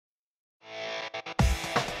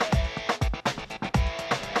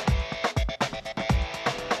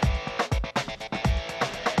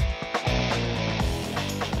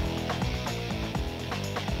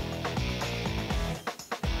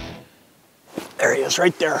There he is,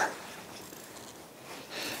 right there.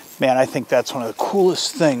 Man, I think that's one of the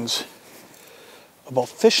coolest things about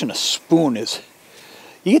fishing a spoon is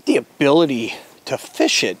you get the ability to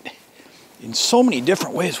fish it in so many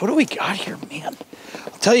different ways. What do we got here, man?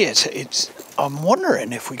 I'll tell you, I'm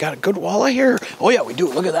wondering if we got a good walleye here. Oh yeah, we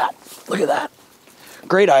do. Look at that. Look at that.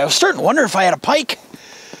 Great eye. I was starting to wonder if I had a pike.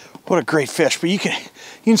 What a great fish. But you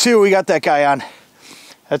can see what we got that guy on.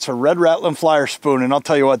 That's a red rattling flyer spoon, and I'll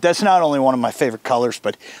tell you what, that's not only one of my favorite colors,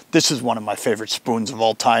 but this is one of my favorite spoons of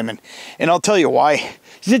all time, and I'll tell you why.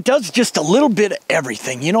 It does just a little bit of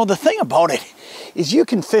everything. You know, the thing about it is you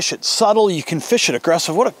can fish it subtle, you can fish it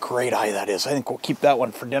aggressive. What a great eye that is. I think we'll keep that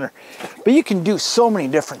one for dinner. But you can do so many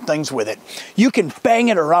different things with it. You can bang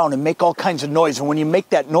it around and make all kinds of noise, and when you make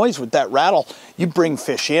that noise with that rattle, you bring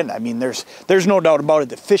fish in. I mean, there's no doubt about it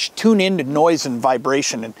that fish tune into noise and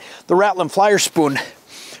vibration, and the rattling flyer spoon,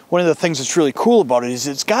 one of the things that's really cool about it is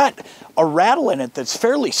it's got a rattle in it that's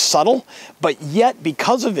fairly subtle, but yet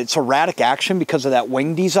because of its erratic action, because of that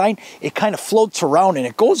wing design, it kind of floats around and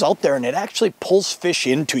it goes out there and it actually pulls fish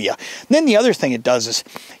into you. And then the other thing it does is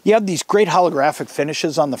you have these great holographic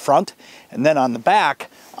finishes on the front, and then on the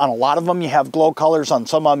back, on a lot of them you have glow colors, on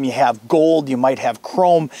some of them you have gold, you might have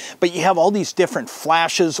chrome, but you have all these different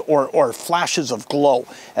flashes or flashes of glow,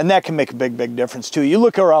 and that can make a big difference too. You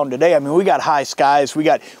look around today, I mean, we got high skies, we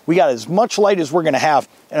got as much light as we're gonna have,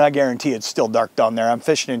 and I guarantee it's still dark down there. I'm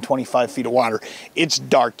fishing in 25 feet of water. It's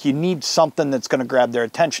dark. You need something that's gonna grab their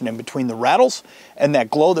attention. In between the rattles and that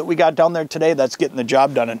glow that we got down there today, that's getting the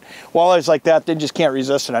job done. And walleyes like that, they just can't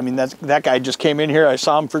resist it. I mean, that guy just came in here. I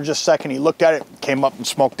saw him for just a second. He looked at it, came up and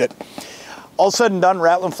smoked it. All said and done,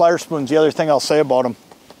 rattling flyer spoons, the other thing I'll say about them,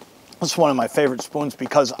 this is one of my favorite spoons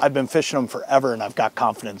because I've been fishing them forever and I've got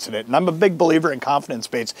confidence in it. And I'm a big believer in confidence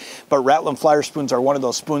baits, but rattling flyer spoons are one of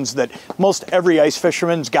those spoons that most every ice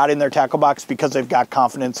fisherman's got in their tackle box because they've got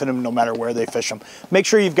confidence in them no matter where they fish them. Make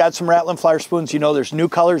sure you've got some rattling flyer spoons. You know there's new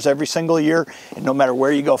colors every single year, and no matter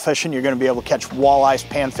where you go fishing, you're gonna be able to catch walleyes,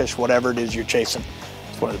 panfish, whatever it is you're chasing.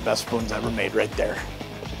 It's one of the best spoons ever made right there.